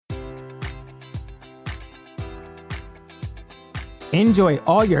Enjoy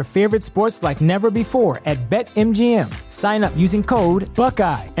all your favorite sports like never before at BetMGM. Sign up using code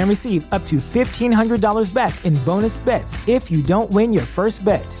Buckeye and receive up to $1,500 back in bonus bets if you don't win your first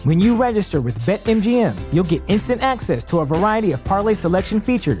bet. When you register with BetMGM, you'll get instant access to a variety of parlay selection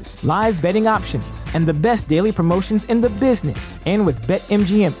features, live betting options, and the best daily promotions in the business. And with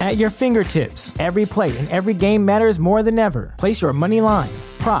BetMGM at your fingertips, every play and every game matters more than ever. Place your money line,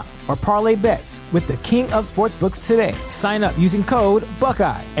 prop, or parlay bets with the king of sportsbooks today. Sign up using code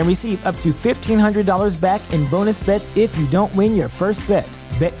Buckeye and receive up to $1,500 back in bonus bets if you don't win your first bet.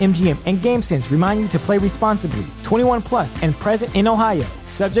 BetMGM and GameSense remind you to play responsibly. 21 plus and present in Ohio,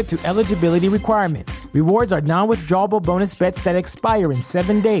 subject to eligibility requirements. Rewards are non-withdrawable bonus bets that expire in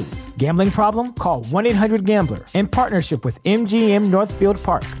 7 days. Gambling problem? Call 1-800-GAMBLER. In partnership with MGM Northfield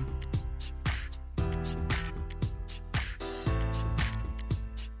Park.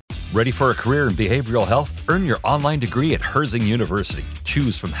 Ready for a career in behavioral health? Earn your online degree at Herzing University.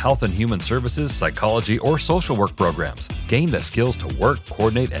 Choose from health and human services, psychology, or social work programs. Gain the skills to work,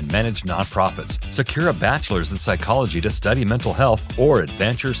 coordinate, and manage nonprofits. Secure a bachelor's in psychology to study mental health, or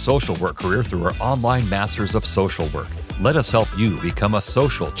advance your social work career through our online Masters of Social Work. Let us help you become a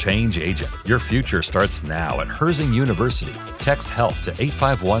social change agent. Your future starts now at Herzing University. Text HEALTH to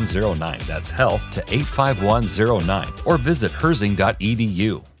 85109. That's HEALTH to 85109. Or visit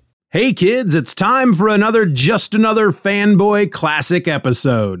herzing.edu. Hey kids, it's time for another Just Another Fanboy Classic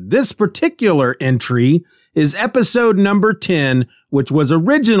episode. This particular entry is episode number 10, which was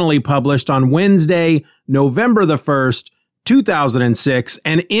originally published on Wednesday, November the 1st, 2006.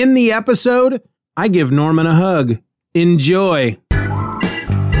 And in the episode, I give Norman a hug. Enjoy.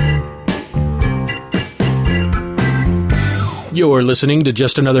 You're listening to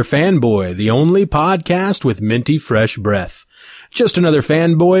Just Another Fanboy, the only podcast with minty fresh breath. Just Another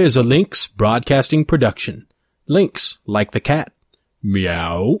Fanboy is a Lynx broadcasting production. Lynx, like the cat.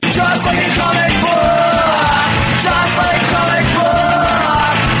 Meow. Just like a comic book! Just like a comic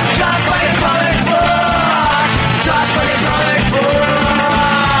book! Just like a comic book! Just like a comic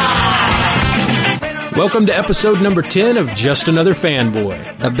book! Welcome to episode number 10 of Just Another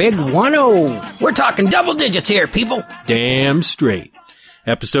Fanboy. The big 1-0. We're talking double digits here, people. Damn straight.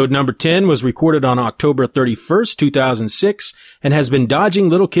 Episode number 10 was recorded on October 31st, 2006, and has been dodging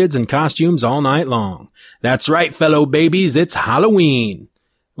little kids in costumes all night long. That's right, fellow babies, it's Halloween.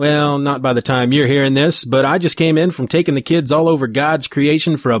 Well, not by the time you're hearing this, but I just came in from taking the kids all over God's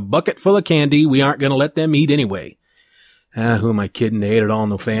creation for a bucket full of candy we aren't going to let them eat anyway. Who am I kidding? They ate it all in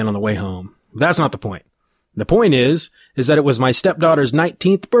the fan on the way home. That's not the point. The point is that it was my stepdaughter's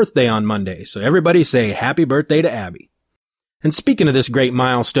 19th birthday on Monday, so everybody say happy birthday to Abby. And speaking of this great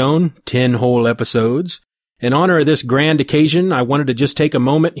milestone, 10 whole episodes, in honor of this grand occasion, I wanted to just take a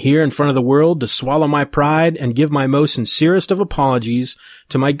moment here in front of the world to swallow my pride and give my most sincerest of apologies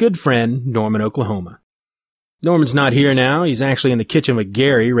to my good friend, Norman, Oklahoma. Norman's not here now. He's actually in the kitchen with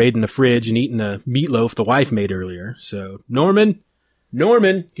Gary, raiding the fridge and eating the meatloaf the wife made earlier. So, Norman,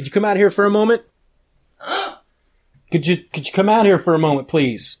 could you come out here for a moment? Could you come out here for a moment,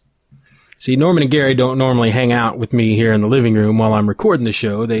 please? See, Norman and Gary don't normally hang out with me here in the living room while I'm recording the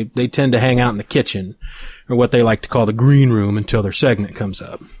show. They tend to hang out in the kitchen, or what they like to call the green room, until their segment comes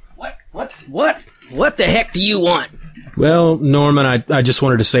up. What the heck do you want? Well, Norman, I just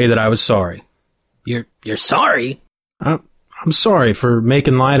wanted to say that I was sorry. You're sorry? I'm sorry for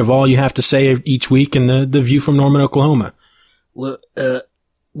making light of all you have to say each week in the View from Norman, Oklahoma. What?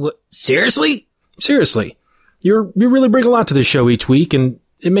 Seriously? Seriously. You really bring a lot to this show each week, and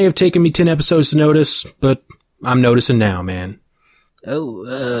it may have taken me 10 episodes to notice, but I'm noticing now, man.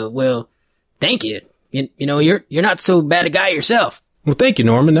 Oh, well, thank you. You know, you're not so bad a guy yourself. Well, thank you,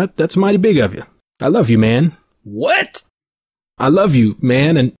 Norman. That's mighty big of you. I love you, man. What? I love you,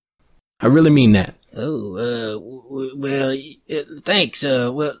 man, and I really mean that. Oh, well, thanks.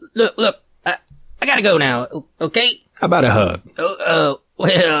 Well, look, I gotta go now, okay? How about a hug?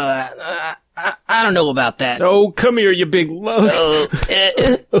 Well, I don't know about that. Oh, come here, you big lug. Oh,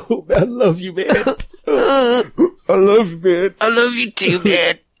 I love you, man. I love you, man. I love you too,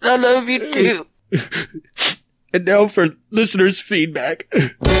 man. I love you too. And now for listeners' feedback.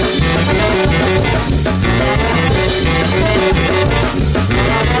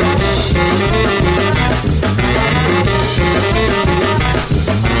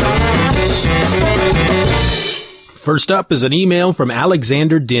 First up is an email from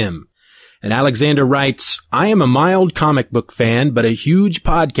Alexander Dim. And Alexander writes, I am a mild comic book fan, but a huge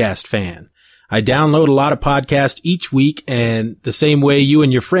podcast fan. I download a lot of podcasts each week, and the same way you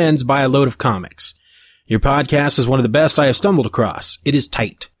and your friends buy a load of comics. Your podcast is one of the best I have stumbled across. It is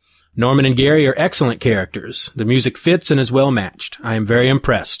tight. Norman and Gary are excellent characters. The music fits and is well matched. I am very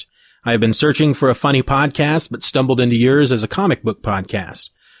impressed. I have been searching for a funny podcast, but stumbled into yours as a comic book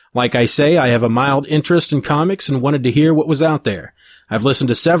podcast. Like I say, I have a mild interest in comics and wanted to hear what was out there. I've listened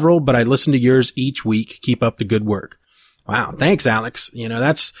to several, but I listen to yours each week. Keep up the good work. Wow. Thanks, Alex.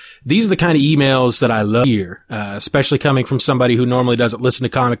 These are the kind of emails that I love here, especially coming from somebody who normally doesn't listen to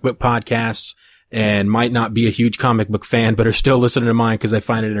comic book podcasts and might not be a huge comic book fan, but are still listening to mine because they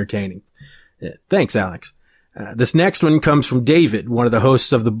find it entertaining. Thanks, Alex. This next one comes from David, one of the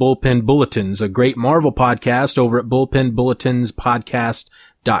hosts of the Bullpen Bulletins, a great Marvel podcast over at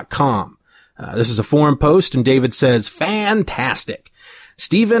bullpenbulletinspodcast.com. This is a forum post, and David says, fantastic.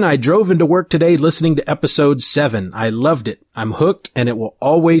 Stephen, I drove into work today listening to episode 7. I loved it. I'm hooked, and it will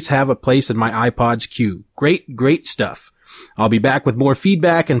always have a place in my iPod's queue. Great stuff. I'll be back with more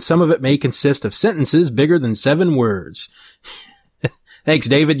feedback, and some of it may consist of sentences bigger than 7 words. Thanks,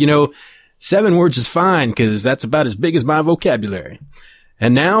 David. 7 words is fine, because that's about as big as my vocabulary.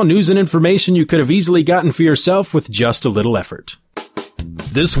 And now, news and information you could have easily gotten for yourself with just a little effort.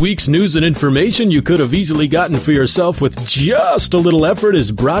 This week's news and information you could have easily gotten for yourself with just a little effort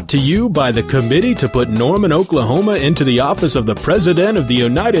is brought to you by the committee to put Norman, Oklahoma into the office of the President of the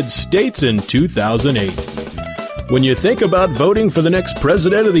United States in 2008. When you think about voting for the next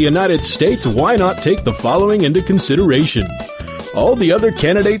President of the United States, why not take the following into consideration? All the other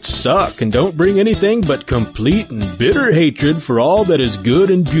candidates suck and don't bring anything but complete and bitter hatred for all that is good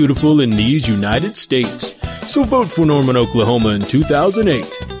and beautiful in these United States. So vote for Norman, Oklahoma in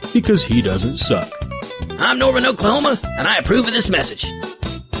 2008, because he doesn't suck. I'm Norman, Oklahoma, and I approve of this message.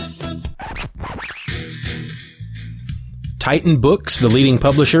 Titan Books, the leading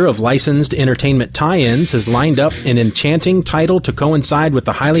publisher of licensed entertainment tie-ins, has lined up an enchanting title to coincide with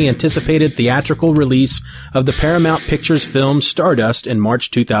the highly anticipated theatrical release of the Paramount Pictures film Stardust in March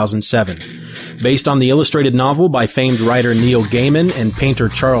 2007. Based on the illustrated novel by famed writer Neil Gaiman and painter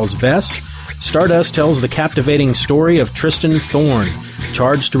Charles Vess, Stardust tells the captivating story of Tristan Thorn,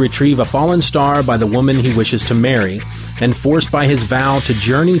 charged to retrieve a fallen star by the woman he wishes to marry, and forced by his vow to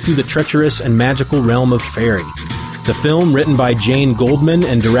journey through the treacherous and magical realm of fairy. The film, written by Jane Goldman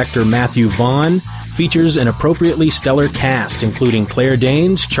and director Matthew Vaughn, features an appropriately stellar cast, including Claire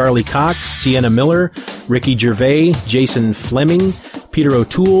Danes, Charlie Cox, Sienna Miller, Ricky Gervais, Jason Fleming, Peter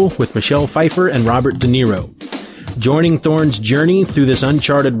O'Toole, with Michelle Pfeiffer and Robert De Niro. Joining Thorne's journey through this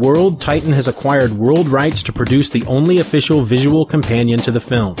uncharted world, Titan has acquired world rights to produce the only official visual companion to the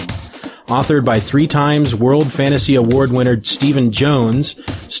film. Authored by 3 times World Fantasy Award winner Stephen Jones,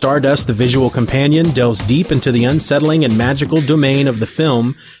 Stardust, the visual companion, delves deep into the unsettling and magical domain of the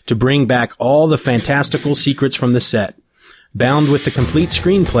film to bring back all the fantastical secrets from the set. Bound with the complete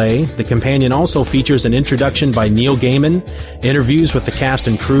screenplay, the companion also features an introduction by Neil Gaiman, interviews with the cast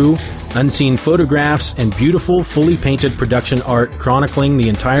and crew, unseen photographs, and beautiful, fully painted production art chronicling the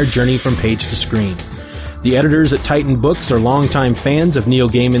entire journey from page to screen. The editors at Titan Books are longtime fans of Neil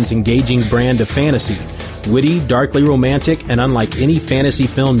Gaiman's engaging brand of fantasy. Witty, darkly romantic, and unlike any fantasy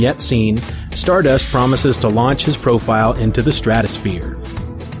film yet seen, Stardust promises to launch his profile into the stratosphere.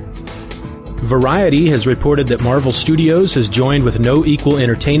 Variety has reported that Marvel Studios has joined with No Equal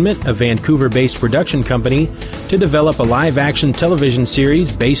Entertainment, a Vancouver-based production company, to develop a live-action television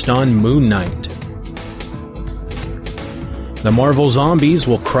series based on Moon Knight. The Marvel Zombies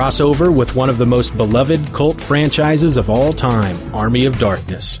will cross over with one of the most beloved cult franchises of all time, Army of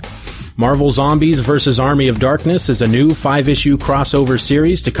Darkness. Marvel Zombies vs. Army of Darkness is a new 5-issue crossover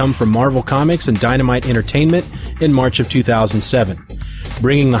series to come from Marvel Comics and Dynamite Entertainment in March of 2007,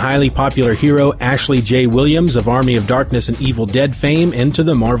 bringing the highly popular hero Ashley J. Williams of Army of Darkness and Evil Dead fame into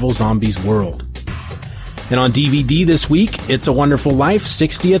the Marvel Zombies world. And on DVD this week, It's a Wonderful Life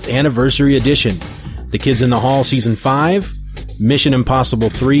 60th Anniversary Edition, The Kids in the Hall Season 5, Mission Impossible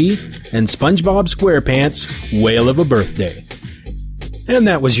 3, and SpongeBob SquarePants' Whale of a Birthday. And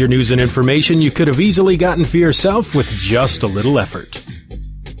that was your news and information you could have easily gotten for yourself with just a little effort.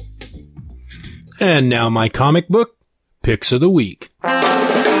 And now my comic book picks of the week.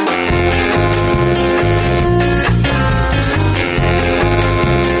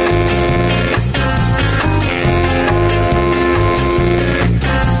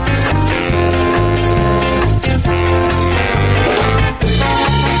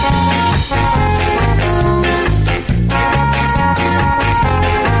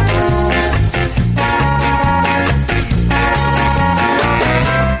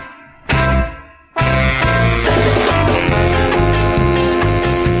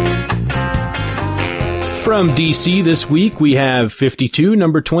 From DC this week, we have 52,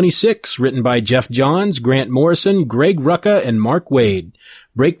 number 26, written by Jeff Johns, Grant Morrison, Greg Rucka, and Mark Waid.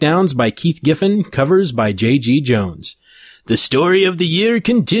 Breakdowns by Keith Giffen, covers by J.G. Jones. The story of the year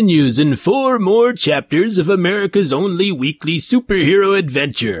continues in 4 more chapters of America's only weekly superhero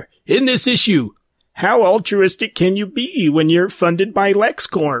adventure. In this issue, how altruistic can you be when you're funded by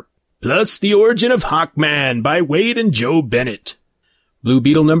LexCorp? Plus the origin of Hawkman by Wade and Joe Bennett. Blue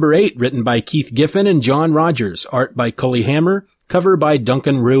Beetle number 8, written by Keith Giffen and John Rogers, art by Cully Hammer, cover by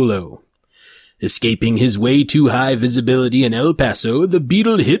Duncan Rouleau. Escaping his way too high visibility in El Paso, the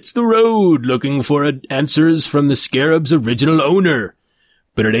Beetle hits the road looking for answers from the Scarab's original owner.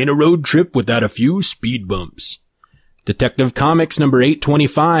 But it ain't a road trip without a few speed bumps. Detective Comics number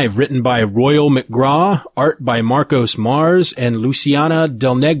 825, written by Royal McGraw, art by Marcos Mars and Luciana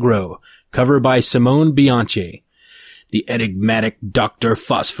Del Negro, cover by Simone Bianchi. The enigmatic Dr.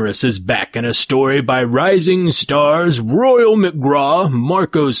 Phosphorus is back in a story by rising stars Royal McGraw,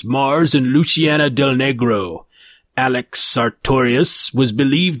 Marcos Mars, and Luciana Del Negro. Alex Sartorius was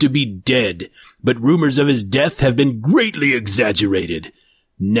believed to be dead, but rumors of his death have been greatly exaggerated.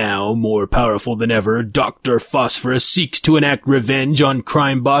 Now, more powerful than ever, Dr. Phosphorus seeks to enact revenge on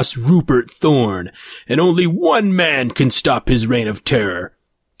crime boss Rupert Thorne, and only one man can stop his reign of terror.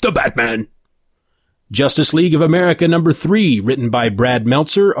 The Batman! Justice League of America number 3, written by Brad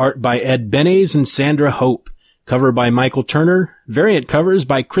Meltzer, art by Ed Benes and Sandra Hope, cover by Michael Turner, variant covers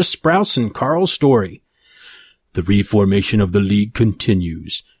by Chris Sprouse and Carl Story. The reformation of the League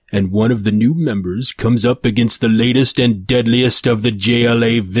continues, and one of the new members comes up against the latest and deadliest of the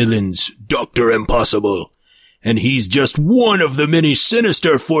JLA villains, Dr. Impossible. And he's just one of the many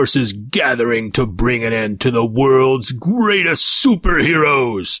sinister forces gathering to bring an end to the world's greatest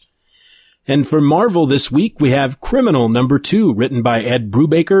superheroes. And for Marvel this week, we have Criminal number 2, written by Ed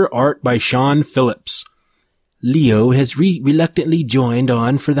Brubaker, art by Sean Phillips. Leo has reluctantly joined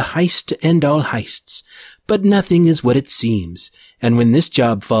on for the heist to end all heists, but nothing is what it seems, and when this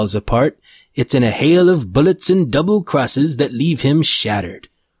job falls apart, it's in a hail of bullets and double crosses that leave him shattered.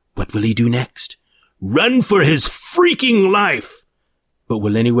 What will he do next? Run for his freaking life! But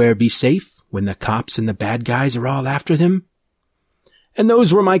will anywhere be safe when the cops and the bad guys are all after him? And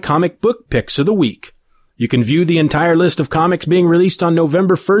those were my comic book picks of the week. You can view the entire list of comics being released on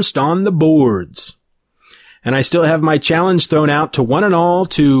November 1st on the boards. And I still have my challenge thrown out to one and all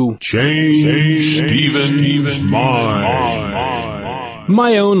to change Stephen's mind.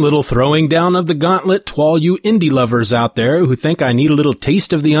 My own little throwing down of the gauntlet to all you indie lovers out there who think I need a little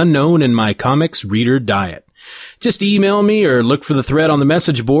taste of the unknown in my comics reader diet. Just email me or look for the thread on the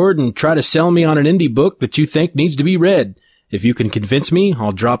message board and try to sell me on an indie book that you think needs to be read. If you can convince me,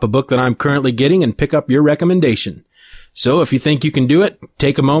 I'll drop a book that I'm currently getting and pick up your recommendation. So if you think you can do it,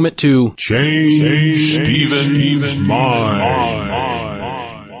 take a moment to change Stephen's mind.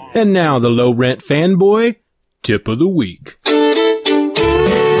 And now the Low Rent Fanboy Tip of the Week.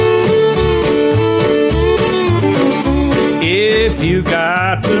 If you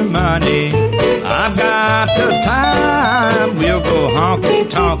got the money, I've got the time. We'll go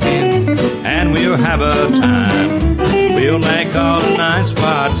honky-tonkin' and we'll have a time. We'll make all the nice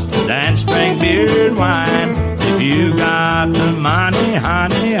spots, dance, drink beer and wine. If you got the money,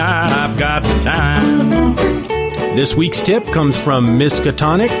 honey, I've got the time. This week's tip comes from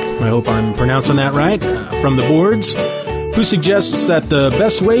Miskatonic, I hope I'm pronouncing that right, from the boards, who suggests that the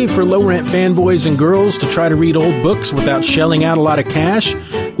best way for low-rent fanboys and girls to try to read old books without shelling out a lot of cash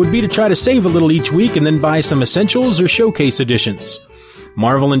would be to try to save a little each week and then buy some essentials or showcase editions.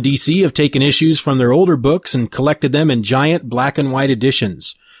 Marvel and DC have taken issues from their older books and collected them in giant black and white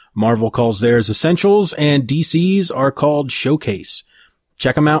editions. Marvel calls theirs Essentials, and DC's are called Showcase.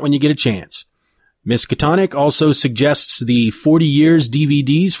 Check them out when you get a chance. Miskatonic also suggests the 40 Years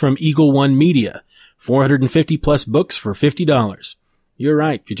DVDs from Eagle One Media. 450 plus books for $50. You're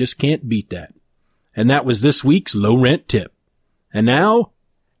right, you just can't beat that. And that was this week's Low Rent Tip. And now,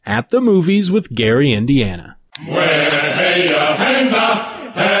 At the Movies with Gary, Indiana.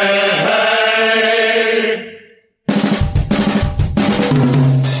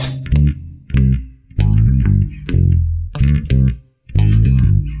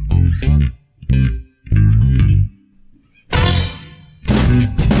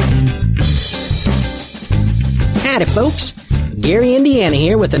 Howdy, folks. Gary, Indiana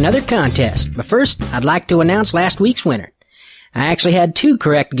here with another contest. But first, I'd like to announce last week's winner. I actually had 2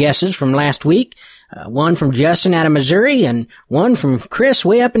 correct guesses from last week. One from Justin out of Missouri and one from Chris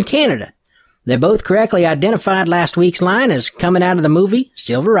way up in Canada. They both correctly identified last week's line as coming out of the movie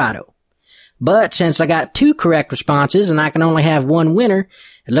Silverado. But since I got 2 correct responses and I can only have 1 winner,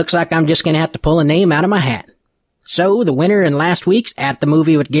 it looks like I'm just going to have to pull a name out of my hat. So the winner in last week's At the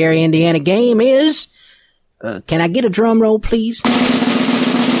Movie with Gary, Indiana game is... can I get a drum roll, please?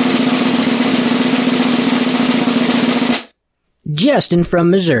 Justin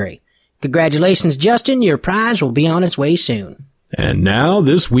from Missouri. Congratulations, Justin. Your prize will be on its way soon. And now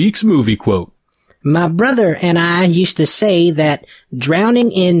this week's movie quote. My brother and I used to say that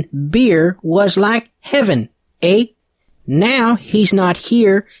drowning in beer was like heaven, eh? Now he's not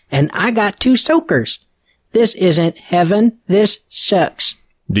here and I got 2 soakers. This isn't heaven. This sucks.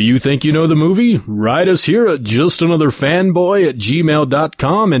 Do you think you know the movie? Write us here at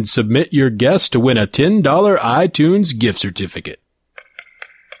justanotherfanboy@gmail.com and submit your guess to win a $10 iTunes gift certificate.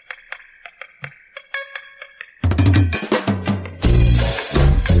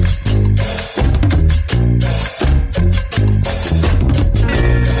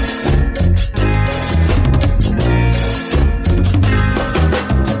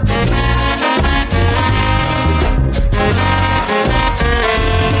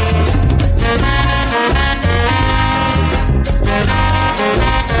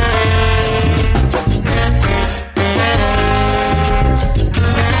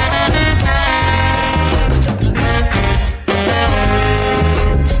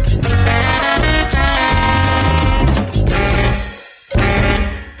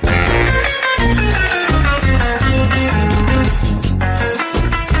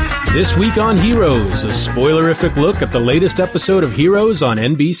 This week on Heroes, a spoilerific look at the latest episode of Heroes on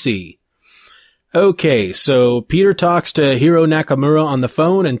NBC. Okay, so Peter talks to Hiro Nakamura on the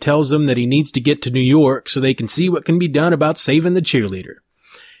phone and tells him that he needs to get to New York so they can see what can be done about saving the cheerleader.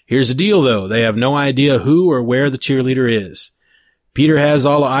 Here's the deal though, they have no idea who or where the cheerleader is. Peter has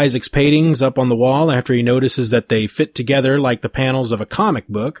all of Isaac's paintings up on the wall after he notices that they fit together like the panels of a comic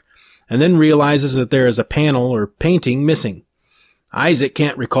book, and then realizes that there is a panel or painting missing. Isaac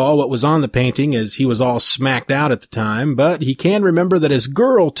can't recall what was on the painting as he was all smacked out at the time, but he can remember that his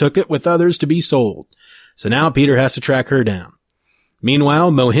girl took it with others to be sold. So now Peter has to track her down.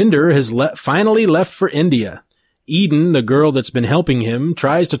 Meanwhile, Mohinder has finally left for India. Eden, the girl that's been helping him,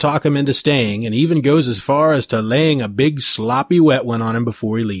 tries to talk him into staying and even goes as far as to laying a big sloppy wet one on him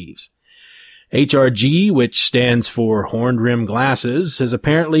before he leaves. HRG, which stands for Horned Rim Glasses, has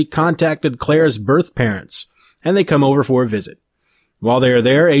apparently contacted Claire's birth parents, and they come over for a visit. While they are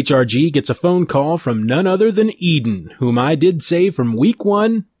there, HRG gets a phone call from none other than Eden, whom I did say from week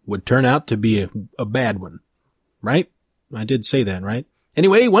 1 would turn out to be a bad one. Right? I did say that, right?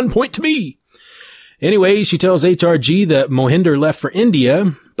 Anyway, 1 point to me. Anyway, she tells HRG that Mohinder left for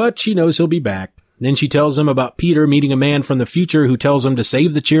India, but she knows he'll be back. Then she tells him about Peter meeting a man from the future who tells him to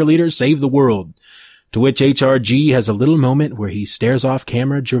save the cheerleader, save the world. To which HRG has a little moment where he stares off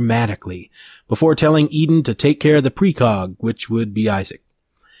camera dramatically before telling Eden to take care of the precog, which would be Isaac.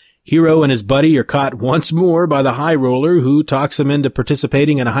 Hiro and his buddy are caught once more by the high roller who talks him into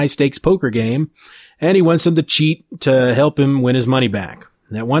participating in a high-stakes poker game, and he wants him to cheat to help him win his money back.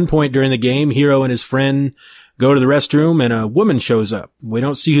 At one point during the game, Hiro and his friend go to the restroom and a woman shows up. We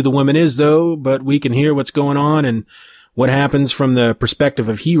don't see who the woman is though, but we can hear what's going on and what happens from the perspective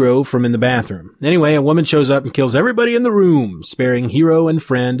of Hiro from in the bathroom. Anyway, a woman shows up and kills everybody in the room, sparing Hiro and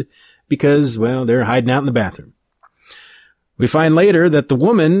friend because, well, they're hiding out in the bathroom. We find later that the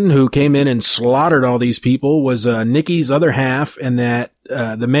woman who came in and slaughtered all these people was Nikki's other half, and that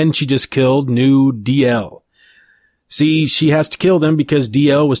the men she just killed knew DL. See, she has to kill them because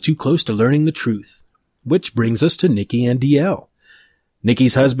DL was too close to learning the truth. Which brings us to Nikki and DL.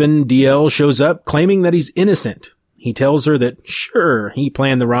 Nikki's husband, DL, shows up claiming that he's innocent. He tells her that, sure, he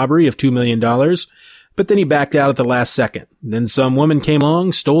planned the robbery of $2 million, but then he backed out at the last second. Then some woman came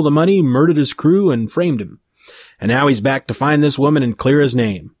along, stole the money, murdered his crew, and framed him. And now he's back to find this woman and clear his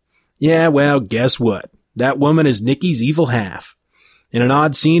name. Yeah, well, guess what? That woman is Nikki's evil half. In an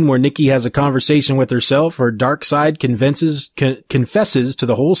odd scene where Nikki has a conversation with herself, her dark side confesses to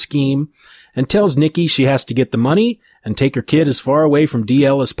the whole scheme and tells Nikki she has to get the money and take her kid as far away from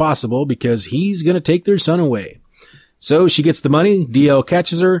DL as possible because he's going to take their son away. So she gets the money, DL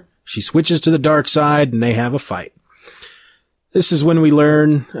catches her, she switches to the dark side, and they have a fight. This is when we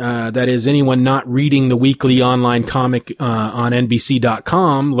learn, that is, anyone not reading the weekly online comic on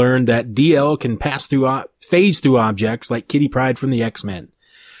NBC.com learned that DL can phase through objects like Kitty Pryde from the X-Men.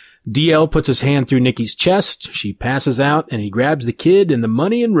 DL puts his hand through Nikki's chest, she passes out, and he grabs the kid and the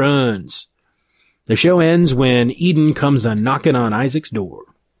money and runs. The show ends when Eden comes a-knocking on Isaac's door.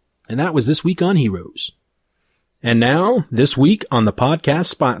 And that was This Week on Heroes. And now, this week on the Podcast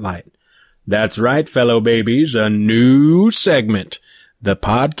Spotlight. That's right, fellow babies, a new segment. the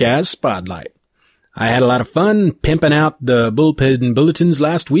Podcast Spotlight. I had a lot of fun pimping out the Bullpen Bulletins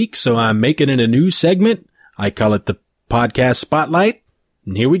last week, so I'm making it a new segment. I call it the Podcast Spotlight,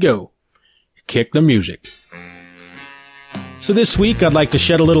 and here we go. Kick the music. So this week, I'd like to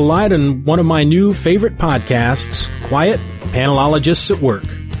shed a little light on one of my new favorite podcasts, Quiet Panelologists at Work.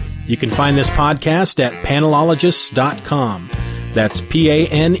 You can find this podcast at panelologists.com. That's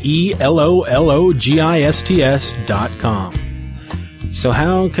PANELOLOGISTS.com. So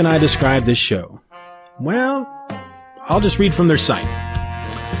how can I describe this show? Well, I'll just read from their site.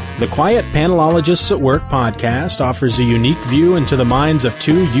 The Quiet Panelologists at Work podcast offers a unique view into the minds of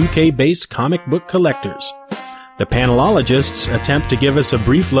two UK-based comic book collectors. The panelologists attempt to give us a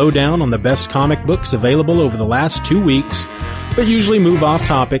brief lowdown on the best comic books available over the last 2 weeks, but usually move off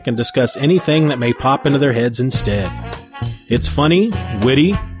topic and discuss anything that may pop into their heads instead. It's funny,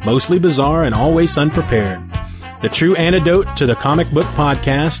 witty, mostly bizarre, and always unprepared. The true antidote to the comic book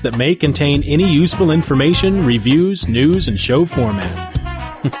podcast that may contain any useful information, reviews, news, and show format.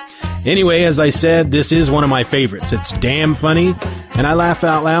 Anyway, as I said, this is one of my favorites. It's damn funny, and I laugh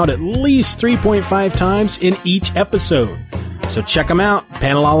out loud at least 3.5 times in each episode. So check them out,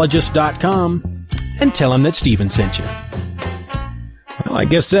 panelologist.com, and tell them that Steven sent you. Well, I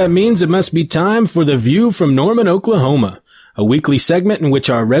guess that means it must be time for The View from Norman, Oklahoma, a weekly segment in which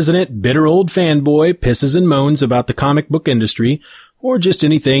our resident bitter old fanboy pisses and moans about the comic book industry, or just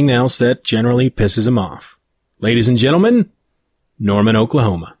anything else that generally pisses him off. Ladies and gentlemen, Norman,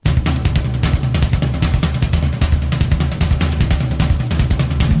 Oklahoma.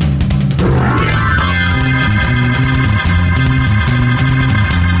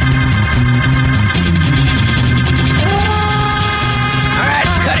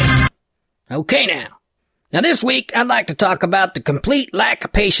 Okay now this week I'd like to talk about the complete lack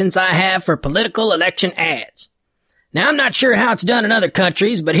of patience I have for political election ads. Now I'm not sure how it's done in other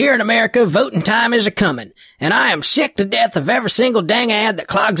countries, but here in America voting time is a-coming, and I am sick to death of every single dang ad that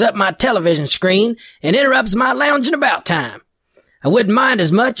clogs up my television screen and interrupts my lounging about time. I wouldn't mind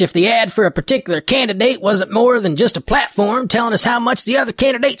as much if the ad for a particular candidate wasn't more than just a platform telling us how much the other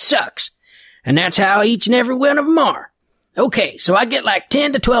candidate sucks. And that's how each and every one of them are. Okay, so I get like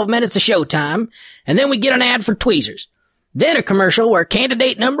 10 to 12 minutes of showtime, and then we get an ad for tweezers. Then a commercial where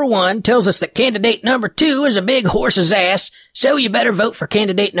candidate number 1 tells us that candidate number 2 is a big horse's ass, so you better vote for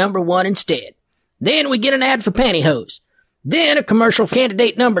candidate number 1 instead. Then we get an ad for pantyhose. Then a commercial for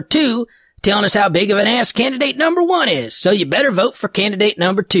candidate number 2 telling us how big of an ass candidate number 1 is, so you better vote for candidate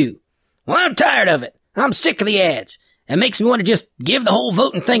number 2. Well, I'm tired of it. I'm sick of the ads. It makes me want to just give the whole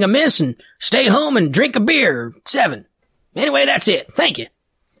voting thing a miss and stay home and drink a beer or 7. Anyway, that's it. Thank you.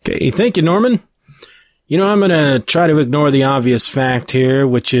 Okay, thank you, Norman. You know, I'm going to try to ignore the obvious fact here,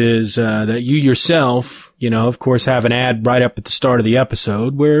 which is that you yourself, of course, have an ad right up at the start of the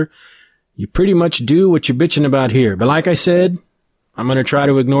episode where you pretty much do what you're bitching about here. But like I said, I'm going to try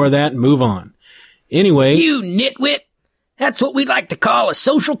to ignore that and move on. Anyway. You nitwit. That's what we like to call a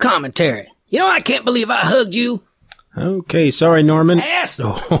social commentary. I can't believe I hugged you. Okay, sorry, Norman. Ass.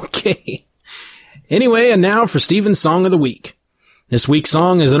 Okay. Anyway, and now for Steven's Song of the Week. This week's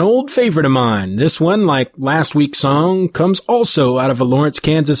song is an old favorite of mine. This one, like last week's song, comes also out of a Lawrence,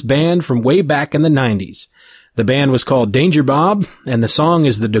 Kansas band from way back in the 90s. The band was called Danger Bob, and the song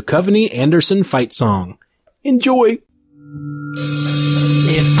is the Duchovny Anderson fight song. Enjoy! If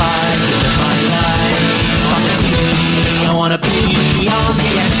I live my life on the TV, I want to be on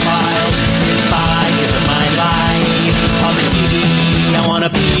the X-Files. If I live my life on the TV, I want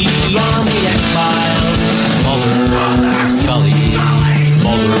to be on the X-Files. Mulder, Scully,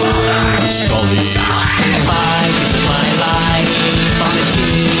 Mulder, Scully. If I live my life on the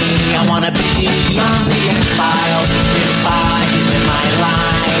TV, I want to be on the X-Files. If I live my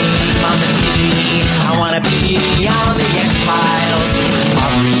life on the TV, I want to be on the X-Files.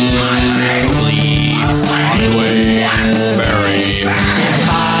 Aubrey, Jubilee, Conway, Barry. If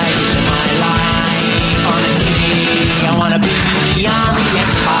I live my life on the TV, I want to be on the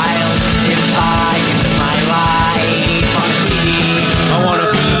X-Files. If I live my life on the TV, I want to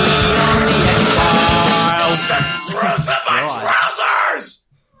be on the X-Files. The truth of my trousers!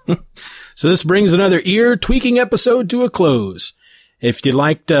 So this brings another ear-tweaking episode to a close. If you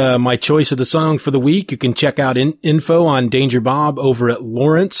liked my choice of the song for the week, you can check out info on Danger Bob over at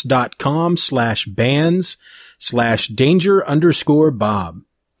lawrence.com/bands/danger_Bob.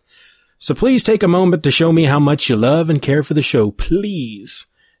 So please take a moment to show me how much you love and care for the show, please.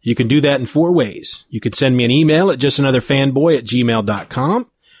 You can do that in 4 ways. You could send me an email at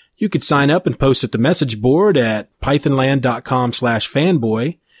justanotherfanboy@gmail.com. You could sign up and post at the message board at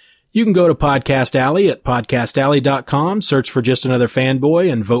pythonland.com/fanboy. You can go to Podcast Alley at podcastalley.com, search for Just Another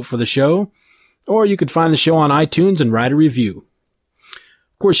Fanboy, and vote for the show. Or you could find the show on iTunes and write a review.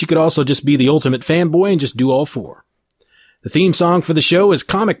 Of course, you could also just be the ultimate fanboy and just do all four. The theme song for the show is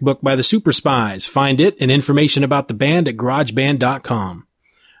Comic Book by the Super Spies. Find it and information about the band at garageband.com.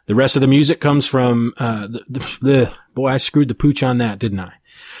 The rest of the music comes from, boy, I screwed the pooch on that, didn't I?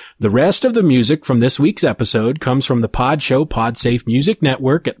 The rest of the music from this week's episode comes from the Pod Show PodSafe Music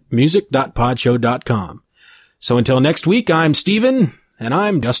Network at music.podshow.com. So until next week, I'm Steven, and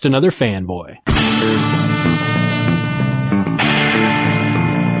I'm just another fanboy.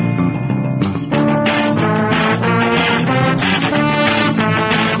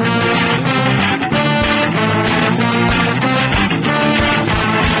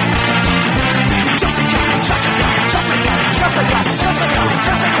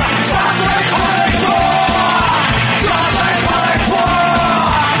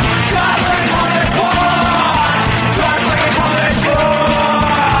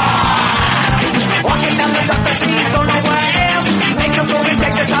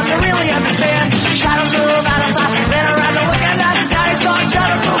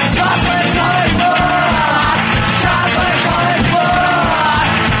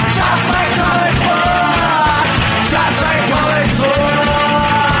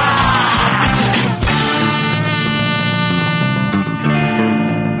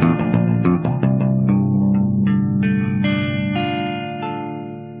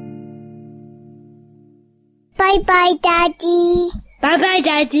 Bye-bye, Daddy. Bye-bye,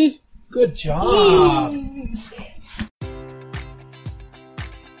 Daddy. Good job.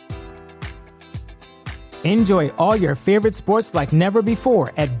 Enjoy all your favorite sports like never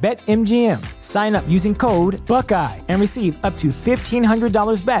before at BetMGM. Sign up using code Buckeye and receive up to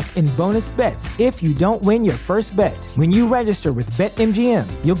 $1,500 back in bonus bets if you don't win your first bet. When you register with BetMGM,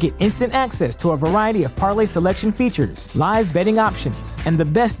 you'll get instant access to a variety of parlay selection features, live betting options, and the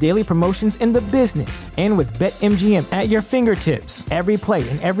best daily promotions in the business. And with BetMGM at your fingertips, every play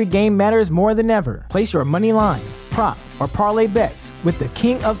and every game matters more than ever. Place your money line, prop, or parlay bets with the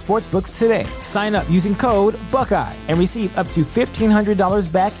king of sportsbooks today. Sign up using code Buckeye and receive up to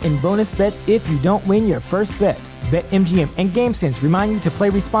 $1,500 back in bonus bets if you don't win your first bet. BetMGM and GameSense remind you to play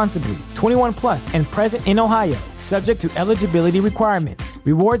responsibly. 21 plus and present in Ohio, subject to eligibility requirements.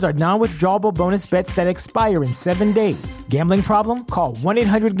 Rewards are non-withdrawable bonus bets that expire in 7 days. Gambling problem? Call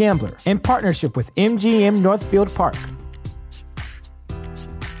 1-800-GAMBLER in partnership with MGM Northfield Park.